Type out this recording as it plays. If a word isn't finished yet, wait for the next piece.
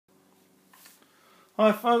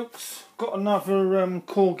Hi folks, got another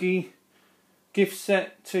Corgi gift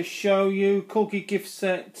set to show you. Corgi gift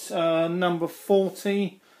set number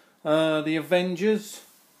 40, the Avengers.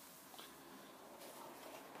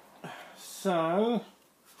 So,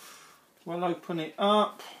 we'll open it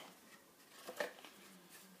up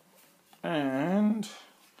and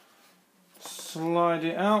slide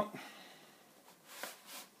it out.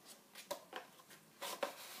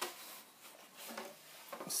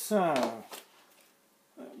 So,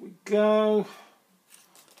 there we go.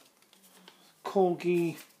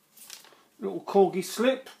 Little Corgi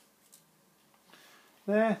slip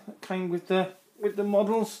there that came with the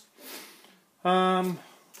models. Bit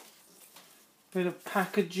of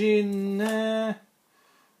packaging there.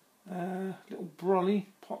 Little brolly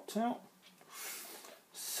popped out.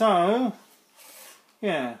 So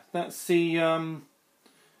yeah, that's the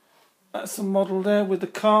model there with the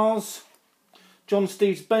cars. John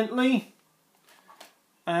Steed's Bentley,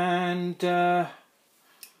 and yeah,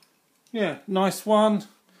 nice one.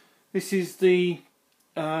 This is the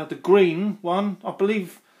green one. I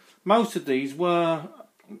believe most of these were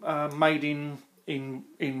made in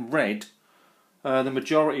red, the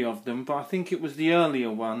majority of them, but I think it was the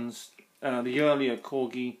earlier ones, the earlier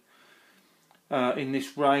Corgi in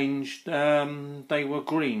this range, they were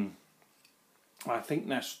green. I think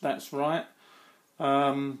that's right.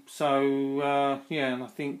 So yeah, and I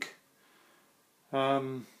think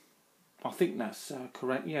that's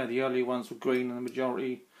correct. Yeah, the earlier ones were green and the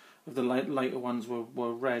majority of the later ones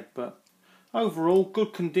were red. But overall,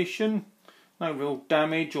 good condition. No real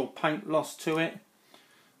damage or paint loss to it.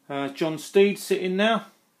 John Steed sitting now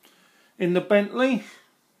in the Bentley.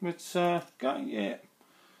 It's yeah,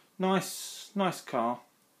 nice car.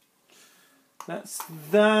 That's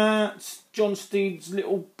that. John Steed's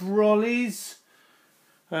little brollies.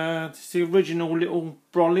 It's the original little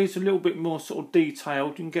brollies, a little bit more sort of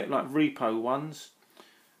detailed. You can get like repo ones,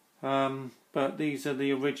 but these are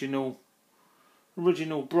the original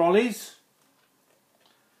brollies.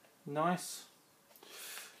 Nice.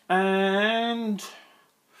 And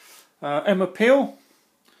Emma Peel.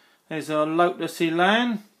 There's a Lotus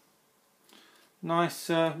Elan. Nice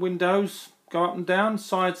windows, go up and down,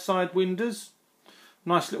 side windows.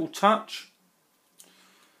 Nice little touch.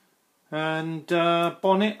 And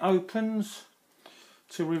bonnet opens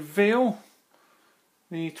to reveal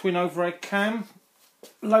the twin overhead cam,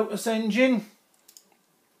 Lotus engine.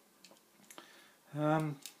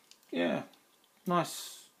 Yeah,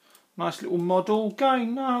 nice little model.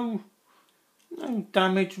 Again, no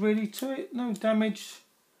damage really to it. No damage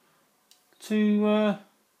to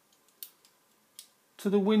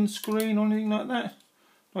the windscreen or anything like that.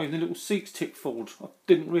 Oh, the little seats tip forward. I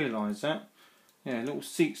didn't realise that. Yeah, little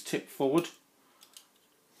seats tip forward.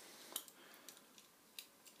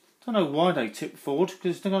 Don't know why they tip forward,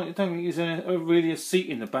 because I don't think there's really a seat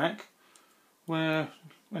in the back where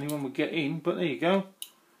anyone would get in. But there you go.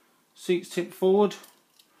 Seats tip forward,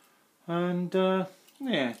 and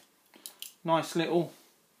yeah, nice little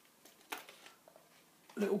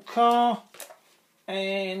car.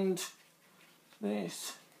 And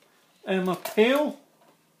this Emma Peel.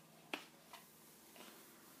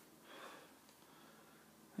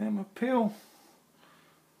 Emma Peel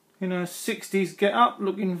in her 60s get up,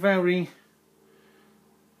 looking very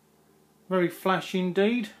flash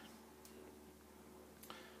indeed.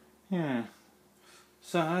 Yeah,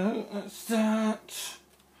 so that's that,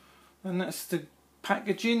 and that's the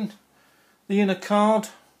packaging, the inner card,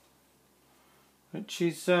 which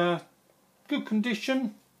is good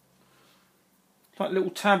condition. Like little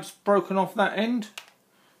tabs broken off that end.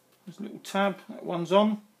 There's a little tab, that one's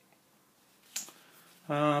on.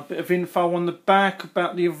 A bit of info on the back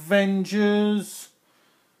about the Avengers.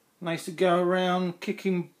 Nice to go around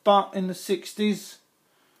kicking butt in the 60s.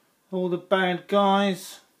 All the bad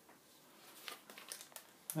guys.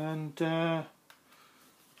 And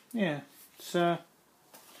yeah, it's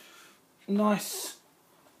nice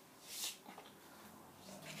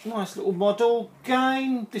little model.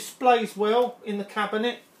 Again, displays well in the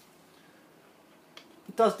cabinet.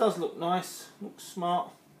 It does look nice, looks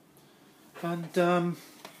smart. And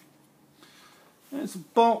there's a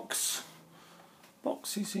box.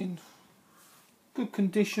 Box is in good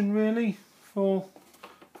condition really for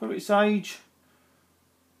its age.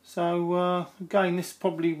 So again, this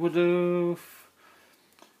probably would have.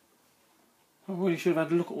 I really should have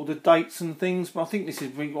had a look at all the dates and things, but I think this is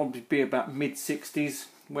probably be about mid-60s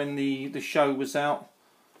when the show was out.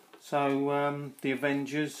 So the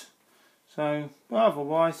Avengers. So, but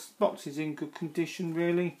otherwise, box is in good condition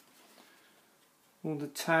really. All the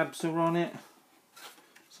tabs are on it.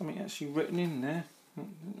 Something actually written in there. I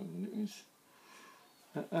don't know what it is.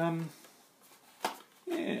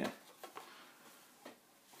 Yeah,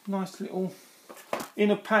 nice little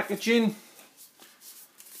inner packaging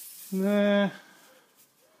there.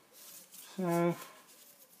 So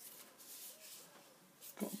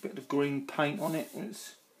got a bit of green paint on it.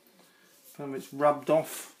 It's rubbed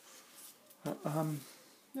off.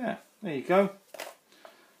 Yeah, there you go.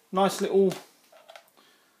 Nice little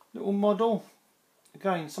model.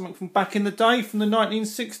 Again, something from back in the day, from the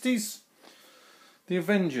 1960s. The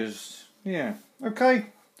Avengers. Yeah. Okay.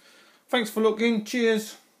 Thanks for looking.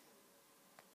 Cheers.